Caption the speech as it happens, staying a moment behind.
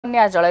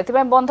बन्या जल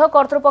एथिबे बंध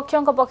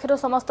कर्तृपक्षों पक्षर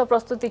समस्त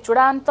प्रस्तुति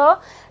चूड़ांत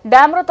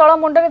डैम्र तल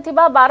मुंडे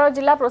 12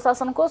 जिला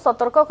प्रशासन को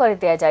सतर्क कर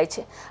दि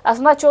जाइए।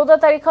 आसंता 14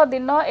 तारीख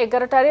दिन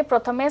 11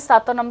 प्रथमे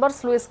 7 नंबर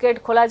स्लुइस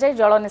गेट खोल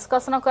जल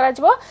निष्कासन कर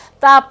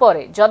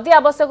जदि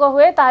आवश्यक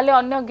हुए ताहले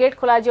अन्य गेट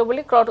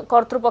खोल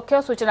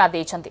कर्तृपक्ष सूचना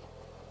देइछन्ति।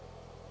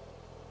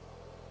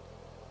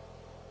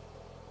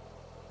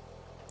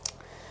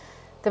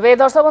 तेबे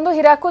दर्शक बंधु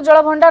हीराकुद जल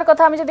भंडार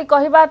कथा आम जदि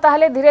कहबा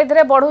ताहले धीरे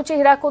धीरे बढ़ुची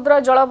हीराकुद्र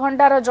जल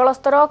भंडार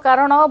जलस्तर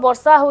कारण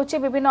वर्षा होउची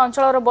विभिन्न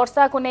अंचल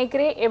वर्षा को लेकर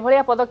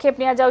एभलिया पदक्षेप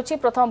निया जाउची।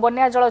 प्रथम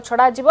बन्या जल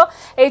छड़ा जिवो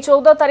एई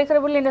 14 तारिख रे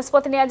बोली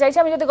निष्पत्ति निया जाइछि।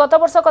 आम जदि गत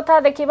वर्ष कथा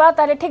देखिबा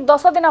ताहले ठीक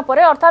 10 दिन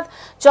परे अर्थात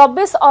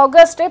 24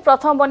 अगस्त रे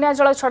प्रथम बन्या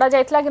जल छड़ा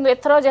जाइतला किंतु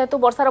एथरो जेहेतु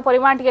वर्षार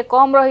परिमाण टिके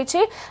कम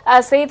रहिछि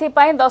सेहिथि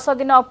पई 10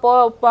 दिन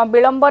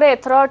विलंब रे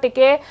एथरो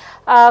टिके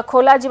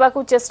खोला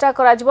जिबाकू चेष्टा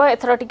करा जिवो।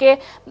 एथरो टिके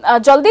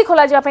जल्दी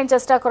खोला जिबा पई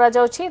चेष्टा करा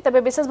जाउ। तेबे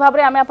विशेष भाव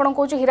में आम आपन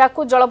कहूँ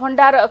हीराकुद जल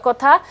भंडार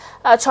कथा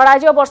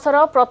छड़ा वर्षर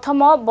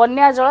प्रथम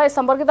बन्या जल ए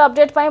संपर्कित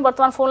अपडेट पाई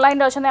वर्तमान फोन लाइन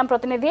अच्छा आम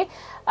प्रतिनिधि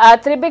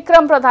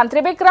त्रिविक्रम प्रधान।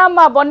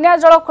 त्रिविक्रम बन्या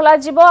जल खोल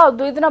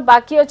 2 दिन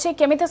बाकी अच्छी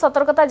केमिति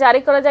सतर्कता जारी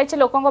कर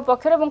लोकों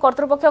पक्षर और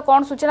कर्तृपक्ष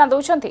कौन सूचना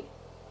दौरान?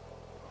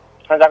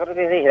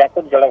 जागृति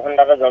हीराकुद जल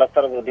भंडार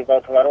जलस्तर वृद्धि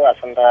पाउथबारु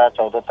आसंता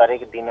 14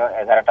 तारिख दिन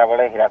 11टा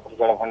बेले हीराकुद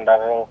जल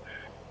भंडार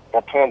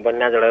प्रथम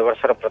बन्या जल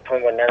वर्षर प्रथम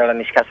बन्या जल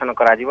निष्कासन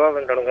करा जिवो।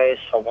 तेणु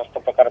समस्त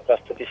प्रकार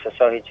प्रस्तुति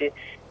शेष होईछि।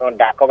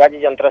 डाकबाजी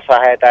यंत्र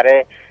सहायतार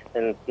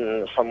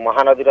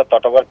महानदी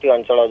तटवर्ती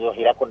अंचल जो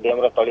हीराकुद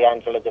डैम तलिया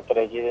अंचल जो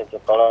रही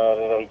तल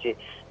रही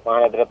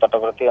महानदी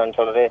तटवर्ती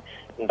अंचल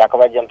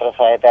डाकबाजी यंत्र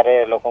सहायतार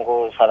लोक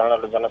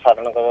साधारण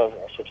जनसाधारण को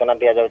सूचना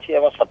दि जाउछि।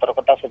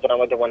 सतर्कता सूचना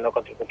वन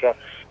कर्तृपक्ष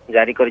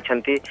जारी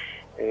करिसेंति।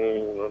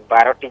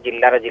 12टी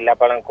जिल्लार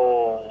जिलापाल को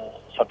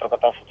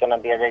सतर्कता सूचना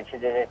दि जाइछि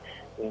जे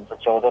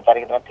 14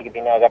 तारिख दिन ठीक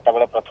दिन 11टा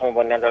बेले प्रथम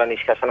बन्या जल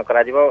निष्कासन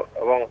करा जिवो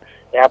एवं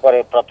या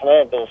परे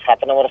प्रथमे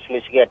 7 नंबर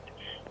स्लुइस गेट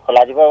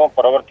खोला जिवो एवं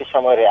परवर्ती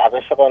समय रे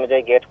आवश्यक अनुसार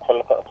गेट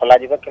खोला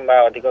जिवो किंबा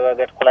अधिक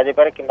गेट खोला जाय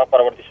पारे किंबा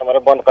परवर्ती समय रे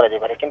बंद करा जाय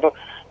पारे। किंतु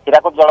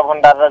हीराकुद जल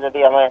भंडार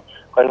जदि हमें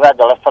कहबा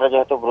जलस्तर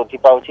जेहेतु वृद्धि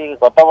पाउछि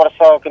गत वर्ष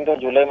किंतु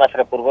जुलाई मास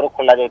रे पूर्व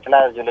खोला जायतिला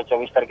जुलाई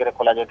 24 तारिख रे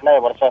खोला जायतिला। ए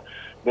वर्ष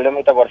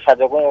विलंबित वर्षा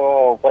जगु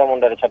ऊपर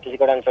मुंडरे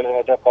छत्तीसगढ़ अंचल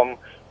में कम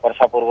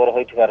वर्षा पूर्व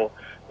होइथिबारु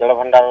जल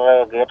भंडार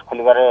गेट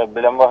खोलिबार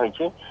विलंब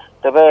होइछि।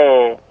 तेबे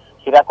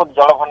हीराकुद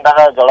जल भंडार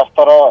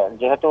जलस्तर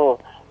जेहेतु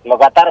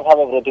लगातार भाव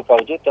वृद्धि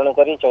पाउछि तेणु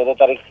करी 14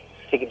 तारिख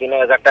ठीक दिन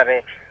 11टा रे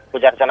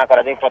पूजा अर्चना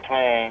करा जाय।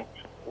 प्रथमे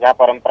जहाँ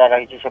परंपरा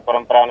रही से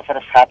परंपरा अनुसार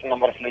 7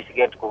 नंबर स्लुइस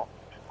गेट को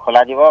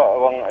खोला जिवो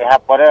एवं यहाँ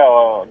पर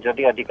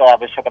जदि अधिक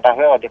आवश्यकता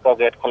हुए अधिक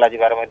गेट खोला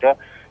जिबार मध्य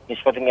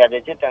निष्पत्ति निया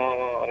जायछि। तेणु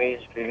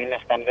विभिन्न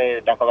स्थान रे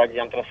डाकबाजी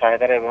यंत्र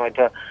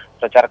सहायता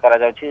प्रचार करा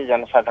जाउछि।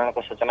 जनसाधारण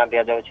को सूचना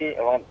दिया जाउछि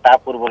एवं ता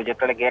पूर्व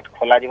जेतले गेट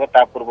खोला जिवो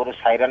ता पूर्व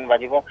साइरन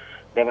बाजिबो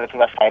डेमरे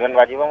थिबा साइरन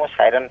बाजिबो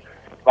साइरन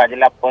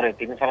बाजिला परे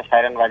 3 थर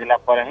साइरन बाजिला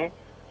परे ही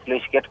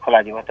स्लुइस गेट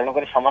खोला जिवो। तेणु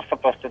करी समस्त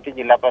प्रस्तुति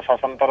जिला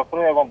प्रशासन तरफ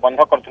एवं बंध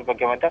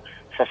कर्तृपक्ष मध्य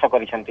शेष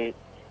करिसेंति।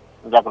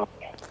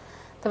 जागृति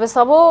तबे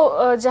सबु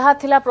जहाँ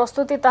थिला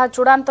प्रस्तुति ता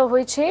चूड़ांत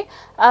होईछि।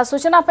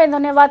 सूचना पे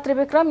धन्यवाद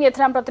त्रिविक्रम। ये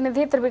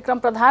प्रतिनिधि त्रिविक्रम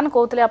प्रधान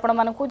कहते आपण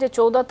मानकू जे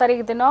 14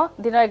 तारिख दिन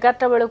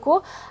 11टा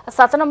बेलू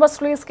 7 नंबर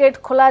स्लुइस गेट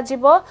खोला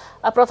जिवो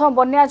प्रथम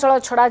बन्या जल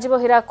छड़ा जिवो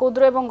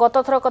हीराकुद्र एवं गत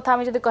थर कथा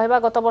आम जदि कहबा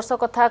गत वर्ष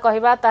कथा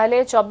कहबा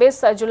ताहले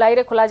 24 जुलाई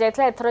रे खोला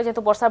जायतला। एथर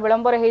जेतु वर्षा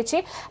विलंब रे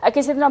हेछि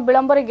किछि दिन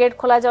विलंब रे गेट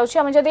खोला जाउछि।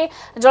 आम जदि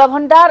जल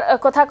भंडार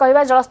कथा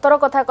कहबा जलस्तर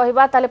कथा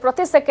कहबा ताहले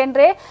प्रति सेकेंड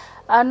रे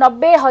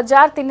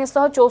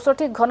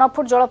 90,364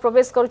 घनफुट जल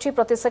प्रवेश करुछि।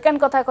 प्रति सेकेंड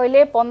कथा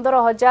कहले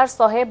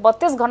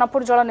 15,132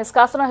 घनफुट जल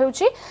निष्कासन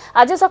होउछि।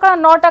 आज सकाळ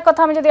 9टा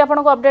कथा हम जदि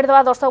आपनको अपडेट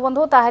देवा दर्शक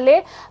बंधु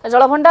ताहले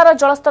जलभंडार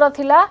जलस्तर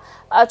थिला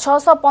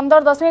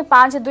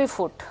 615.52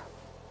 फुट।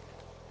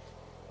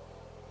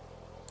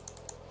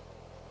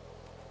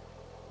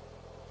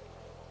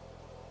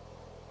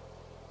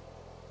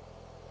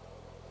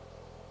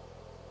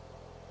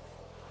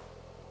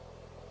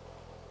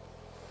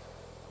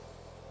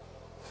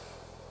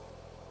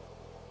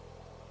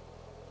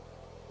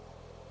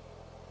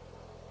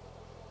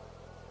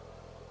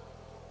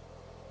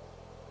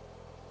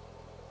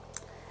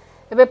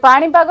 एबे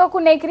पाणीपाग को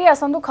लेकर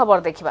आसंतु खबर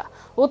देखिबा।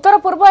 उत्तर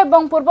पूर्व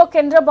एवं पूर्व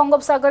केंद्र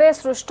बंगोपसागर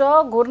सृष्ट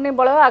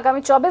घूर्णिबलय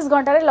आगामी 24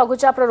 घंटे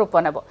लघुचाप रूप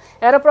नेब।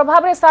 यार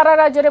प्रभाव में सारा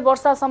राज्य में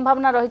वर्षा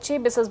संभावना रही।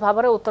 विशेष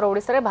भाव में उत्तर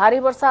ओडिशा रे भारी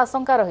वर्षा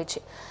आशंका रही।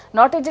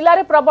 9टी जिले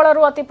में प्रबल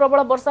रु अति प्रबल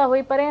वर्षा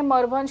हो पारे।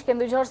 मयूरभंज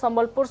केन्दुझर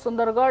संबलपुर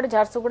सुंदरगढ़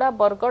झारसुगुड़ा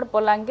बरगढ़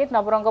बलांगीर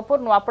नवरंगपुर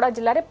नुआपड़ा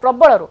जिले में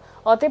प्रबल रु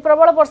अति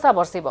प्रबल वर्षा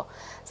बरसिब।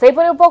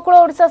 सेहीपरि उपकूल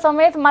ओडिशा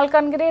समेत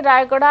मालकानगिरी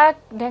रायगड़ा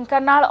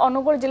ढेंकानाल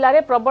अनुगुल जिले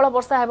में प्रबल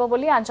वर्षा हेबो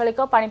बोली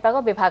आंचलिक पाणीपाग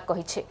विभाग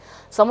कहिछि।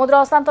 समुद्र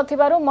अशांत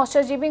थिबारु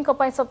मत्स्यजीवी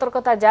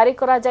सतर्कता जारी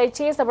करा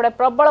जाइछि। सेबडे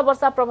प्रबल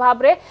वर्षा प्रभाव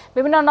में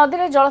विभिन्न नदी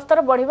में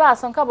जलस्तर बढ़िबा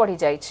आशंका बढ़ी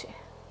जाइछि।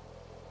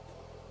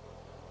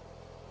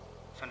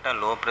 घंटा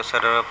लो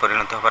प्रेसर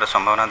परिणत होबार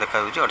संभावना देखा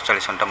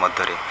 48 घंटा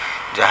मध्य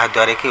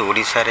जहाँद्वारा कि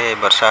ओडिशा रे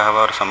वर्षा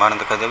हबार संभावना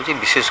देखा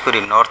विशेषकर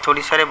नॉर्थ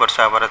ओडिशा रे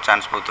वर्षा हबार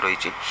चांस बहुत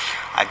रही।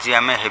 आज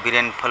आम हेवी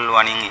रेनफॉल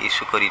वार्निंग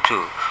इश्यू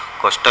करूँ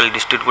कोस्टल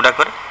डिस्ट्रिक्ट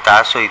गुड़ाक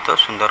सहित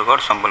सुंदरगढ़,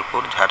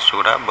 संबलपुर,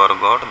 झारसुगुड़ा,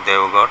 बरगढ़,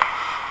 देवगढ़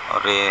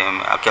और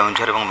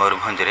केउंझर और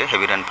मयूरभंज में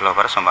हेवी रेनफॉल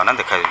होबार संभावना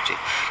देखा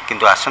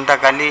किंतु आसंता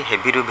काली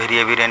हेवी रु भेरी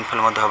हेवी रेनफॉल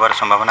होबार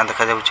संभावना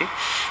देखा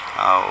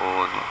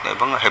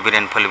हेवी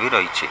रेनफॉल भी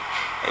रही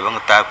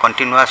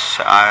कंटिन्यूअस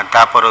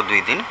तापर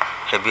 2 दिन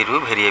हेवी रु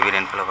भेरी हेवी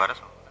रेनफॉल होबार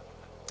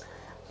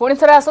पुणी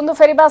थोड़े आसतु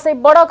फेरिबा से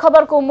बड़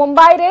खबर को।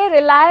 मुंबई रे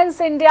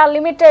रिलायंस इंडिया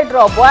लिमिटेड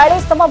रो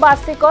 42तम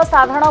वार्षिक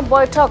साधारण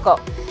बैठक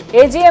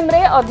एजीएम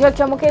रे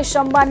अध्यक्ष मुकेश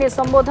अंबानी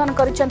संबोधन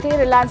करिसेंती।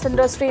 रिलायंस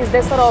इंडस्ट्रीज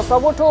देशर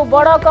सबुठु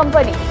बड़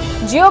कंपनी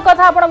जियो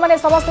कथा आपण माने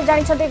समस्त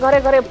जानिछंती घरे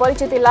घरे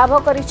परिचिति लाभ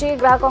करिछि।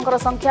 ग्राहकंकर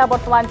संख्या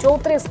वर्तमान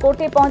 34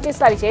 कोटी पहुंची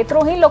सारिछि।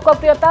 एथरो ही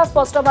लोकप्रियता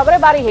स्पष्ट भाव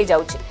में बारी हो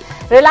जाउछि।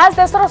 रिलायंस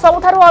देशर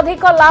सबुठारु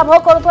अधिक लाभ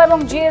करुवा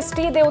एवं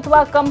जीएसटी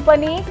देउथवा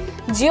कंपनी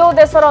जियो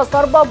देशर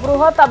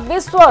सर्वबृहत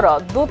विश्वर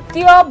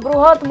द्वितीय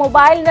बृहत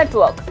मोबाइल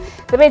नेटवर्क।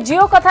 तेबे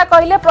जियो कथा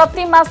कहले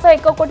प्रति मास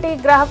 1 कोटी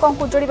ग्राहकों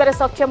को जोड़िबारे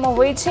सक्षम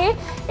होईछि।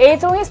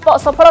 एथु ही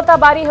सफलता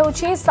बारी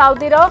होउछि।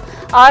 साउदीर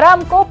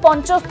आरामको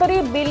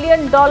 $75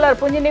 बिलियन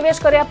पुंजी निवेश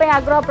करिया पय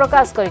आग्रह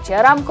प्रकाश करिछि।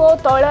 आरामको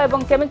तैल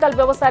एवं केमिकल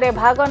व्यवसाय रे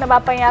भाग नेबा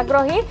पय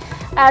आग्रही।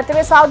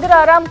 तेबे साउदीर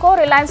आरामको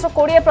रिलायंस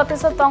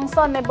 40% अंश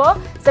नेब।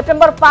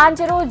 सेप्टेम्बर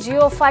 5 रु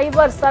जियो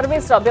फाइबर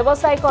सर्विस रो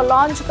व्यावसायिक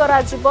लॉन्च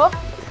करा जिवो।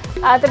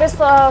 तेबे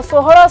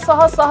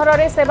 1600 सहर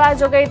में सेवा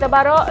जोगाई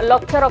देवार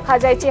लक्ष्य रखा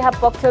जाइछि।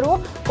 पक्षरु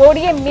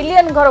 20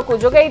 मिलियन घर को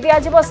जोगाई दिया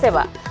जिवो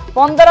सेवा।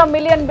 15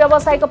 मिलियन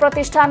व्यावसायिक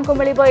प्रतिष्ठान को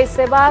मिलिबो ए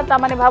सेवा।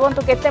 तामाने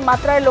भावंतु केते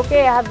मात्रा लोके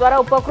एहा द्वारा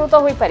उपकृत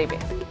होई परिबे।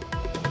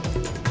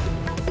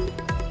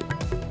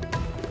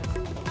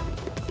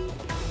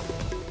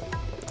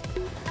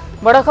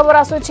 बड़ खबर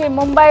आसुछि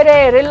मुंबई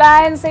रे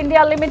रिलायंस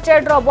इंडिया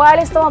लिमिटेड रो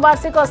 42तम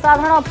वार्षिक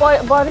साधारण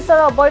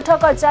परिषद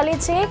बैठक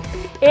चली।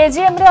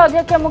 एजीएम रे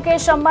अध्यक्ष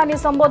मुकेश अंबानी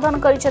संबोधन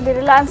करिसेंती।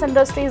 रिलायंस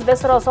इंडस्ट्रीज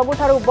देशर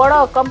सबुठारु बड़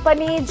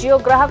कंपनी जियो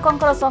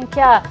ग्राहकंकर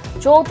संख्या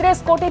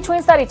 34 कोटी छुई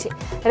सारिछि।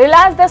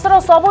 रिलायंस देशर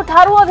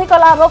सबुठारु अधिक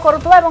लाभ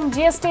करुवा एवं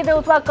जीएसटी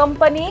देउथवा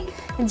कंपनी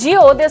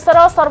जियो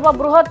देशर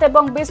सर्वबृहत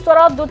एवं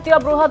विश्वर द्वितीय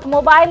बृहत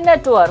मोबाइल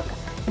नेटवर्क।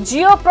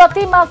 जियो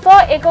प्रति मास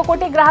 1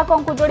 कोटी ग्राहकों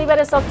को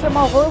जोड़िबारे सक्षम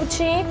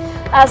होउछि।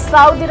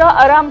 साउदीर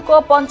आरामको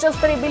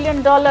 $75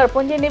 बिलियन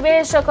पुंजी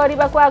निवेश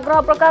करने को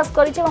आग्रह प्रकाश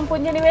करिछि एवं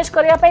पुंजी निवेश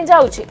करिया पय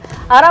जाउछि।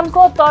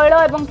 आरामको तैल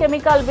एवं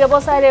केमिकल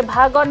व्यवसाय रे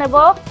भाग नेब।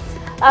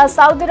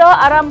 साउदीर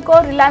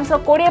आरामको रिलायंस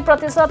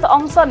 40%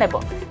 अंश नेब।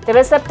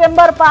 तेबे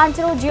सेप्टेम्बर 5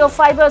 रु जियो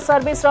फाइबर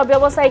सर्विस रो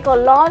व्यावसायिक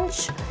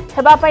लॉन्च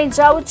हेबा पय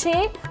जाउछि।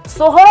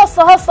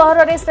 1600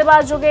 सहर रे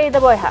सेवा जोगाई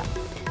देबो। एहा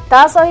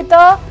ता सहित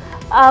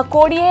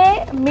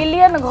 20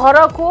 मिलियन घर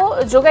को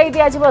जोगाई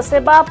दिया जिवो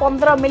सेवा।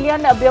 15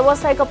 मिलियन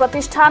व्यावसायिक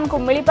प्रतिष्ठान को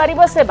मिली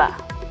पारिबो सेवा।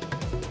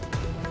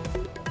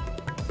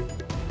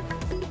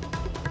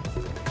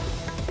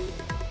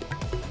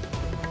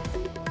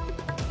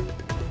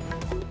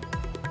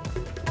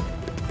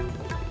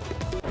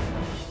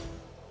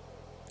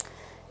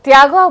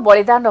 त्याग और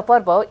बलिदान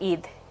पर्व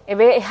ईद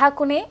एबे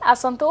एहाकु ने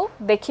आसंतु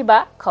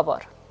देखिबा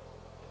खबर।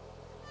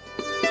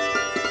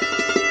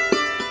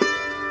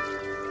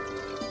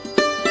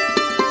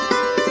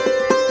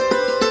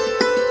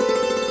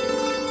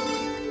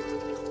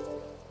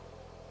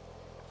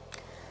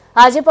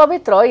 आज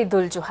पवित्र ईद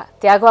उल जुहा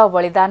त्याग और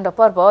बलिदान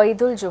पर्व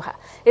ईद उल जुहा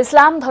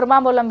इस्लाम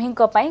धर्मावलंबी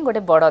गोटे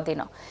बड़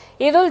दिन।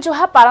 ईद उल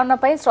जुहा पालन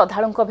पर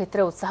श्रद्धालुओं भितर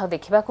उत्साह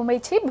देखा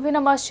मिली। विभिन्न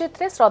मस्जिद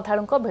रे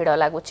श्रद्धालुओं भिड़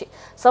लगुच।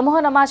 समूह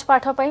नमाज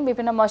पाठ पर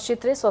विभिन्न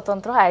मस्जिद रे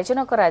स्वतंत्र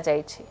आयोजन करा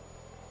जायछि।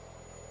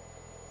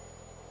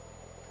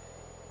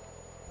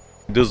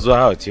 ईद उल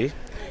जुहा अछि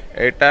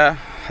एटा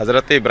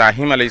हजरत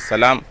इब्राहिम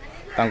अलैहिस्सलाम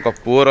तांको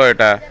पुओर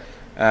एटा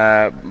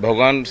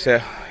भगवान से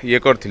ये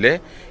करथिले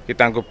कि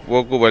तांको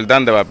पुओ को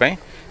बलिदान देबा पय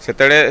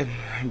सेतळे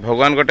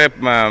भगवान गोटे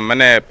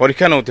माने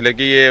परीक्षा नौथिले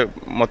कि ये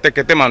मते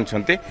केते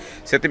मानछंती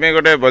सेतिमे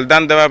गोटे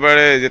बलिदान देबा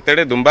बेले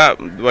जेतेडे दुंबा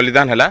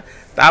बलिदान हला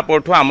ता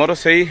पठु हमरो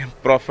सेही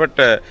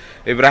प्रॉफिट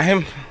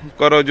इब्राहिम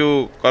करो जो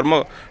कर्म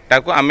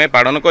ताकू आमे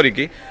पालन करी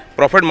कि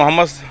प्रॉफिट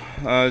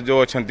मोहम्मद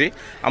जो अछंती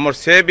हमर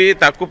से भी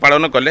ताकू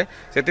पालन कले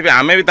सेति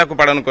आमे भी ताकू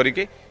पालन करी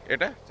कि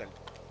एटा चल।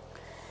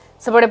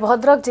 सेबड़े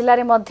भद्रक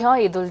जिले में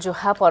ईद उल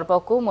जुहा पर्व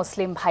को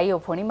मुस्लिम भाई और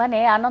भौणी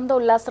माने आनंद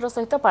उल्लासर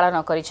सहित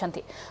पालन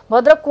करिसेंती।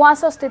 भद्रक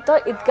कुआस स्थित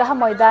ईदगाह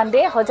मैदान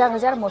रे हजार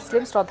हजार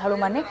मुस्लिम श्रद्धालु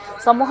माने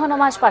समूह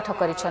नमाज पाठ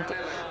करिसेंती।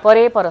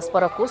 परे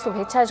परस्पर को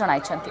शुभेच्छा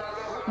जणाइछंती।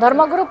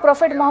 धर्मगुरु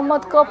प्रॉफिट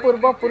मोहम्मद को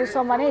पूर्व पुरुष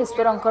माने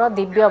ईश्वरंकर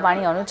दिव्य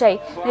वाणी अनुଯାयी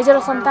निजर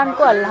संतान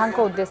को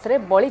अल्लाह उद्देश्य रे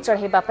बलि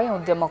चढ़ाइबा पय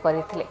उद्यम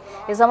करथिले।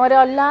 ए समय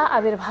अल्लाह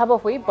आविर्भाव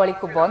होई बलि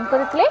को बंद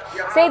करथिले।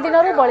 सेही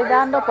दिनरु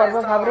बलिदान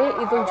पर्व भाव रे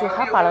ईद उल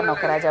जुहा पालन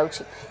करा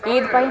जाउछि।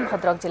 ईद पय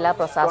भद्रक जिला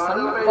प्रशासन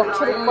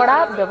पक्षरु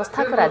कड़ा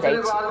व्यवस्था करा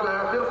जाइछि।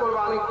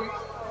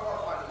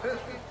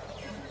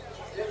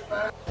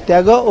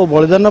 त्याग और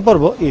बलिदान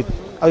पर्व ईद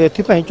आ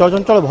एथि पय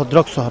चलचंचल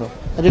भद्रक सहर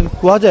आज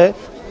कह जाए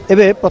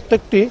एवं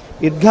प्रत्येक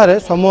ईदगाह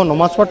समूह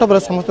नमाज पाठ पर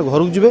समस्त घर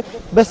को जी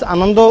बेस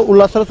आनंद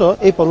उल्लासर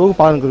सह यह पर्व को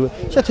पालन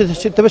करेंगे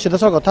तेज सीधा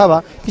सह कथा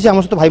किसी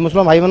आम सहित भाई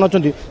मुसलमान भाई मैंने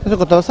अच्छा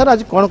कथा सर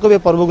आज कौन कह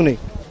पर्व को नहीं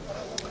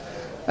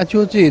आज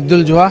हूँ ईद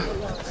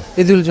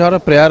उल जुहा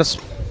प्रेयर्स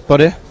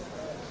पर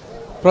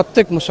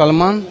प्रत्येक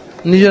मुसलमान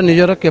निज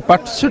निजर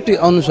कैपासिटी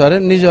अनुसार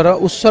निजर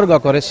उत्सर्ग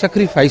करे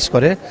सैक्रिफाइस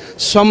करे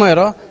समय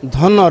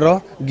धनर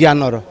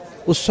ज्ञानर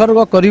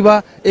उत्सर्ग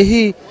करवा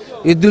यही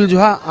ईद उल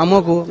जुहा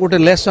आमको गोटे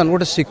लेसन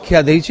गोटे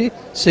शिक्षा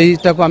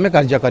देटा को आम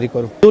कार्यकारी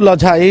करूँ। ईद उल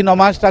अजहा यही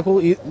नमाजटा को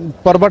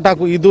पर्वटा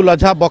को ईद उल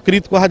अजहा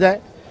बकरीद कहा जाए।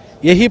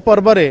 यही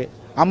पर्व रे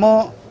आम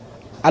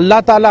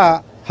अल्लाह ताला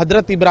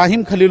हजरत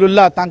इब्राहिम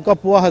खलीलुल्लाह तांको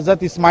पुआ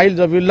हजरत इस्माइल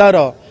जबीउल्लाह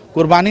रो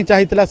कुर्बानी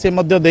चाहिथिला से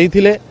मध्य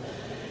देइथिले।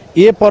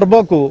 ये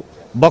पर्व को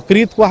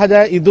बकरीद कहा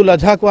जाए ईद उल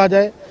अजहा कहा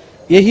जाए।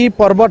 यही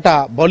पर्वटा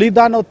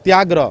बलिदान और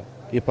त्यागर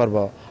ये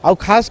पर्व आ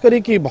खास करी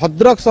कि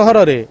भद्रक सहर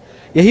रे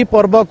यही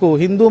पर्व को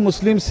हिंदू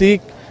मुस्लिम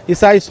सिख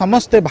ईसाई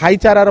समस्ते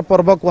भाईचारार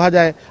पर्व कहा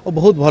जाए और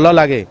बहुत भल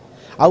लगे।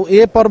 आउ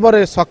ए पर्व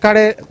रे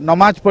सकाळे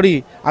नमाज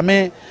पढ़ी आमे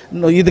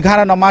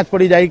ईदगाह नमाज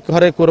पढ़ी जाई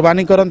घरे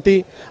कुर्बानी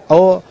करती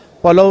और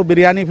पलव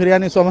बिरियानी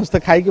फिरियानी समस्त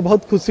खाई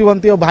बहुत खुशी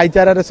बनती और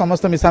भाईचारा रे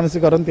समस्त मिसामिशी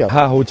करती।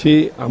 हाँ हूँ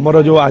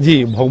आमर जो आज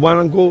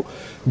भगवान को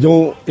जो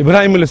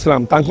इब्राहिम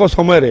इस्लाम तांको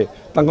समय रे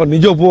तांको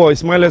निज पुओ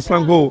इस्माइल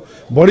इस्लाम को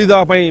बड़ी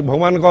देवाई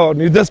भगवान को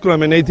निर्देश को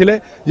आम नहीं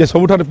जे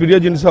सबुठार प्रिय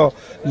जिनस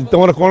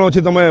तुम कौन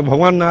अच्छी तुम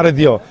भगवान ना रे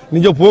दियो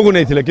निज पुओ को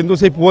नहीं किंतु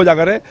से पुओ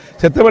जगार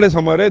से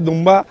समय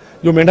दुम्बा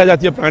जो मेढा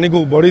जातीय प्राणी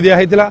को बड़ी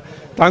दिया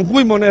तांको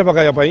ही मन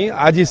पकाई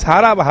आज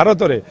सारा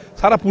भारत रे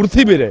सारा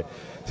पृथ्वी रे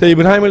से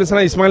इब्राहिम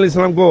इस्लाम इस्माइल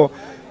इस्लाम को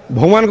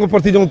भगवान को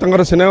प्रति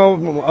जो स्नेह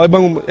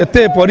एवं एत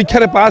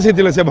परीक्षा पास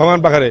होते से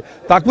भगवान पाखे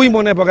ताकू ही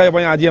मन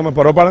पकाई आज आम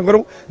पर्व पालन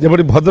करूँ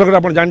जबकि भद्रक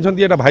आप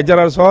जानते यहाँ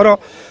भाईचारार सहर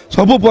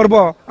सबू पर्व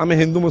आम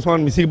हिंदू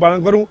मुसलमान मिसिक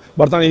पालन करूँ।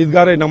 बर्तमान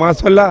ईदगाह नमाज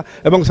सरला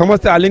और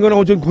समस्ते आलिंगन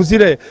हो खुशी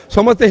रे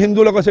समस्ते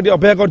हिंदू लोक से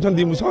अपेक्षा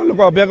कर मुसलमान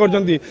लोक अपेक्षा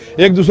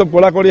कर एक दूसरे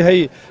कोड़ाकोड़ी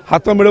है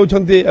हाथ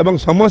मिलाऊँ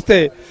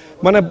समस्ते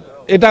माने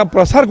एटा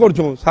प्रसार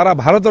करछुं सारा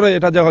भारत रे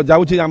एटा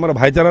जाउछि हमर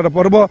भाईचारार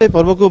पर्व। ए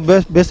पर्व को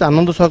बेस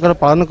आनंद सहकार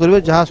पालन करेंगे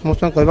जहाँ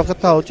समस्त कहवा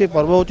कथा होछि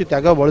पर्व होछि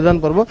त्याग बलिदान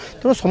पर्व।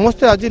 तेणु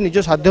समस्ते आज निज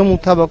साध्य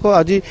मुताबक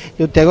आज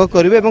त्याग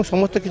करेंगे और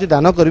समस्ते किसी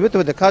दान करेंगे।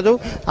 तेज देखा जाऊ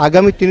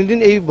आगामी 3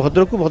 दिन यही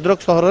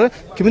भद्रक सहर में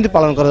केमिति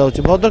पालन करा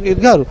जाउछि। भद्रक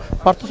ईदगाह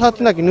पार्थ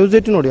साथी ना कि न्यूज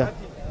 18 ओडिया।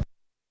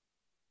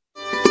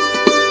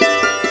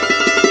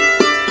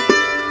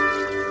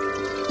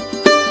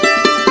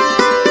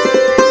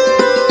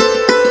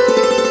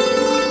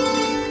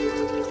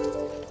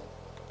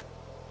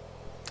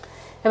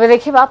 एबे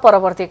देखिबा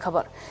परवर्ती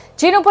खबर।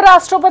 चीन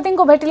उपराष्ट्रपति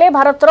को भेटिले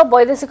भारतर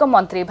वैदेशिक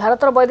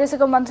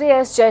मंत्री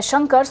एस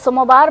जयशंकर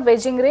सोमवार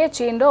बेजिंग रे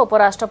चीन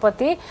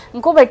उपराष्ट्रपति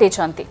को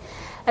भेटिछंती।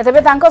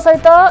 तेबे तांको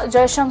सहित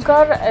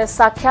जयशंकर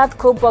साक्षात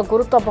खूब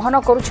गुरुत्व बहन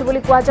करुछि बोली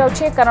कुआ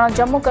जाउछि कारण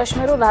जम्मू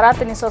काश्मीर धारा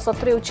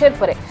 370 उच्छेद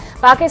पर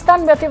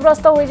पाकिस्तान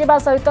व्यतिग्रस्त होइजिबा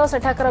सहित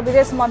सेठाकर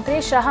विदेश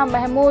मंत्री शाह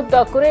महमूद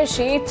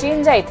कुरैशी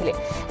चीन जाइथिले।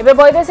 एबे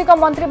वैदेशिक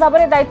मंत्री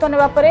भाबरे दायित्व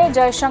नेबा परे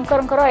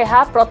जयशंकरଙ୍କର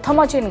ଏହା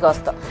प्रथम चीन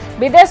गस्त।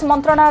 विदेश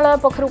मंत्रणालय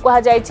पक्षरु कुआ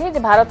जाइछि जे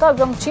भारत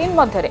एवं चीन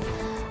मध्यरे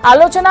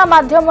आलोचना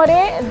माध्यम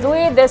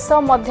दुई देश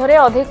मध्य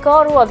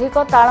अधिक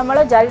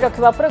तालमेल जारी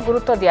रखा पर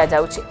गुरुत्व दि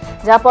जाउछि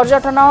जहाँ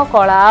पर्यटन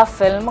कला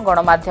फिल्म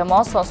गणमाध्यम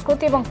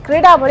संस्कृति और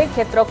क्रीड़ा भली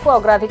क्षेत्र को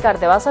अग्राधिकार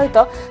देवा सहित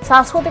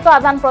सांस्कृतिक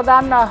आदान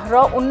प्रदान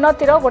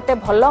उन्नतिर गोटे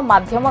भल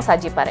माध्यम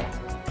साजिपारे।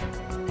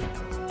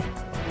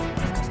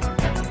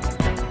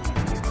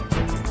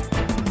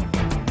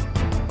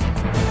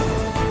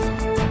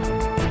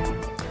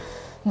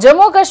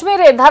 जम्मू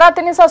काश्मीर धारा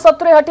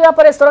 370 हटिया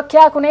पर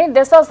सुरक्षा को नहीं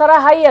देश सारा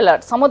हाई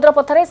अलर्ट। समुद्र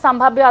पथरे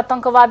संभाव्य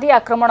आतंकवादी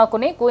आक्रमण को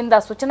नहीं गुइंदा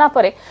सूचना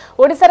पर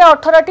ओडिशा रे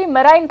 18टी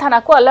मेराइन थाना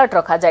को अलर्ट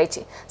रखा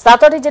जायछि।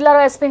 7टी जिल्लार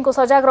एसपी को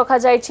सजग रखा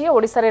जायछि।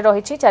 ओडिशा रे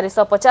रहिछि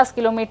 450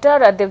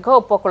 किलोमीटर दीर्घ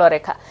उपकूल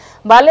रेखा।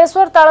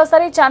 बालेश्वर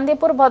तालसारी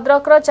चांदीपुर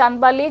भद्रकर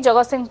चांदबाली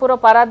जगतसिंहपुर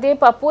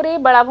पारादीप पुरी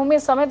बेलाभूमि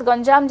समेत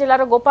गंजाम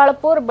जिलार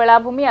गोपालपुर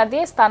बेलाभूमि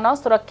आदि स्थान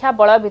सुरक्षा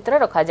बल भितर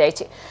रखा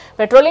जायछि।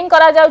 पेट्रोलिंग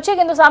करा जाउछि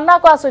किंतु सामना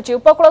को आसुछि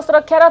उपकूल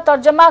सुरक्षार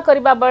तर्जमा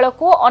करबा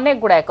बेलकू अनेक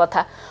गुड़ाए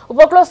कथा।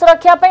 उपकूल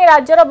सुरक्षा पई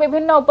राज्यर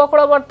विभिन्न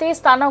उपकूलवर्ती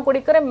स्थान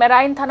गुड़िकरे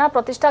मेराइन थाना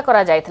प्रतिष्ठा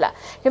करा जायथिला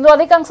किंतु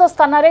अधिकांश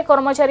स्थान रे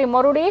कर्मचारी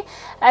मरुड़ी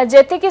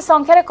जेतिकी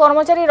संख्यार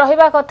कर्मचारी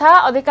रहिबा कथा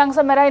अधिकांश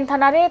मेराइन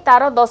थाना रे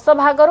तार 10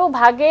 भागरु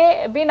भागे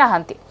भी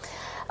नाहंती।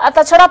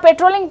 ताछड़ा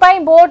पेट्रोलिंग पाई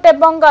बोट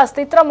एवं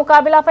स्थितर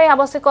मुकाबिला पाई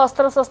आवश्यक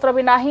अस्त्र शस्त्र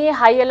भी नाही।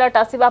 हाई अलर्ट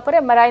आसिबा परे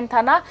मेराइन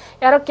थाना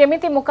यार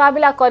केमिति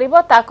मुकाबिला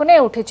करिवो ताकु ने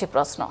उठिछि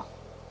प्रश्न।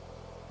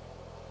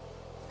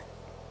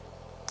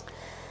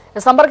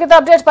 संपर्कित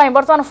अपडेट पाई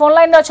वर्तमान फोन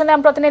लाइन अच्छे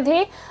आम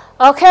प्रतिनिधि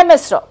अक्षय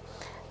मिश्र।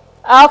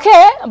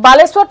 अक्षय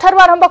बालेश्वर ठारू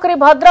आरंभ करी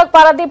भद्रक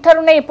पारादीप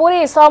ठारू नहीं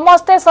पूरी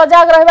समस्ते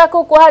सजग रहा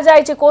कह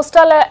जाए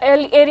कोस्टल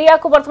एरिया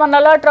को वर्तमान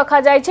अलर्ट रखा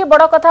जाए।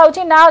 बड़ कथा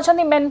होची ना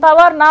अछंती मेन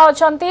पावर ना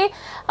अछंती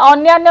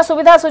अन्यान्य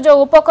सुविधा सुजोग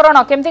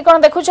उपकरण केमती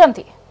कोन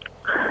देखुछंती।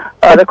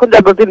 देखो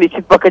जागृति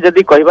निश्चित पक्षे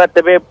जदि कहबा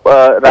तेबे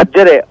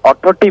राज्य रे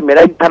 18टी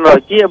मेराइन थाना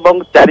रही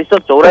एवं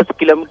 484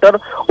 किलोमीटर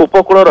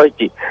उपकूल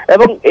रही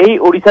एवं एही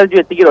ओडिसा जो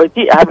एतिकी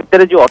रही या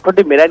भितर जो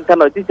 18टी मेराइन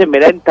थाना रही से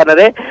मेराइन थाना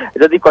रे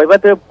जदि कहबा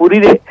तेबे पुरी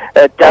रे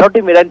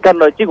 4टी मेराइन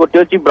थाना रही गोटे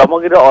होची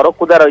ब्रह्मगिरी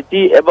अरकुदा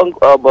रही एवं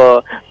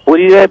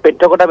पुरी रे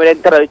पेंठकोटा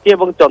मेराइन थाना रही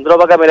एवं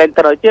चंद्रभागा मेराइन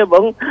थाना रही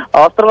एवं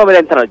अस्त्रंग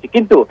मेराइन थाना रही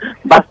किंतु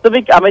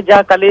वास्तविक आमे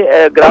जहाँ काली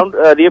ग्राउंड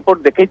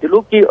रिपोर्ट देखैथिलु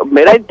कि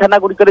मेराइन थाना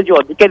गुड़िकर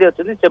जो अधिकारी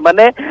अच्छे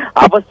से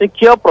आवश्यक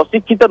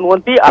प्रशिक्षित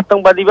नुहति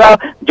आतंकवादी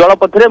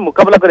जलपथ में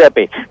मुकाबला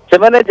करने से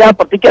जहाँ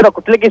प्रतिक्रिया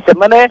रखुते कि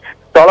से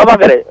स्थल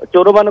भागे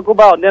चोर मानक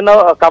अन्य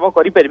कम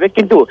करेंगे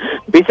किंतु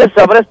विशेष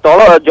भाव में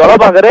स्थल जल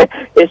भागे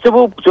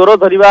एसबू चोर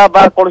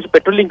धरवा कौन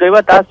पेट्रोलिंग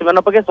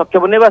करने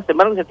सक्षम नहीं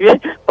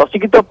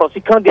प्रशिक्षित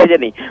प्रशिक्षण दि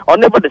जाए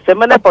अंपटे से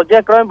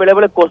पर्यायक्रमे बेले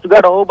बेले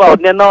कोस्टगार्ड हो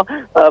अन्य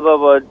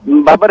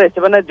भाव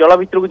में जल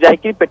भितर को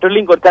जाकि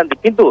पेट्रोलिंग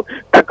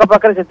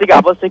करते से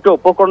आवश्यक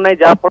उपकरण ना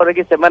जहाँफल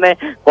कि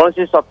कौन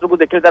शत्रु को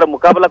देखिए तार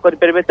मुकाबला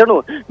करेंगे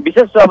तेणु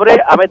विशेष भाव में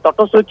आम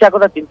तट सुरक्षा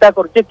कथा चिंता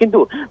करुचे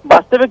किंतु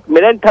वास्तविक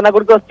मेराइन थाना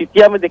गुड़िक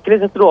स्थिति आम देखिए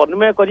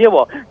अनुमेय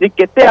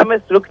करते आम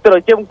सुरक्षित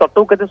रही तट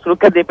को केते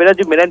सुरक्षा दे पारे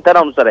जो मेराइन थाना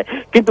अनुसार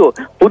किंतु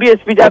पुरी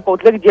एसपी जहाँ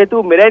कहते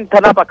जेहेतु मेराइन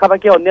थाना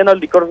पाखापाखि अन्य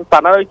निकट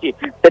स्थान रही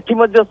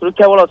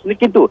सुरक्षा बल अच्छी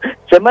किंतु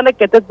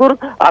से दूर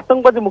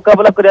आतंकवादी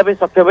मुकाबला करने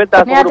सक्षम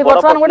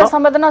गोटे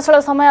संवेदनशील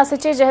समय आसी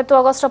जेहेतु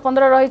अगस्ट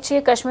 15 रही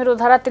काश्मीर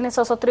धारा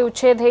 370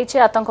 उच्छेद होती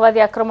आतंकवादी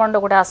आक्रमण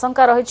गोटे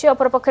आशंका रही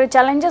अपरपक्षे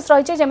चैलेंजेस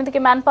रही जमीक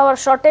मैन पावर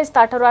सर्टेज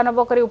ताठू आरंभ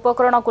कर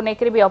उपकरण को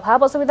लेकर भी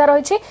अभाव असुविधा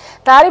रही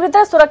तारी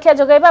भितर सुरक्षा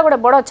जगैबा गोटे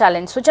बड़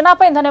चैलेंज सूचना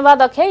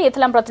धन्यवाद अक्षय ये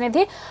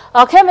प्रतिनिधि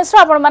अक्षय मिश्र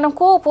आपण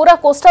पूरा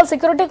कोस्टल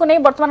सिक्यूरीटी को नहीं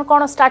बर्तमान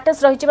कौन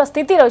स्टाटस रही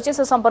स्थिति रही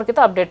से संपर्कित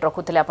अपडेट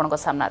रखुले आपण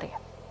सामने।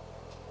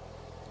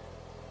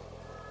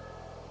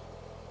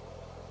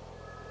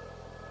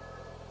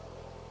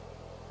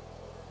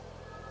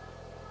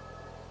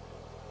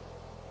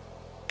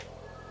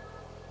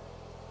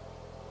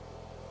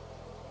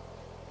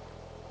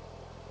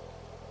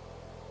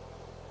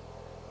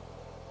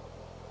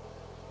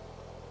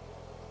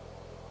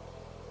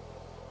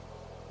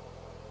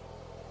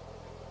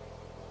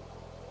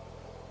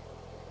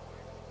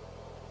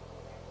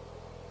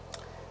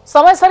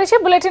 समय सरी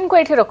बुलेटिन को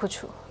ये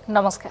रखुछु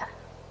नमस्कार।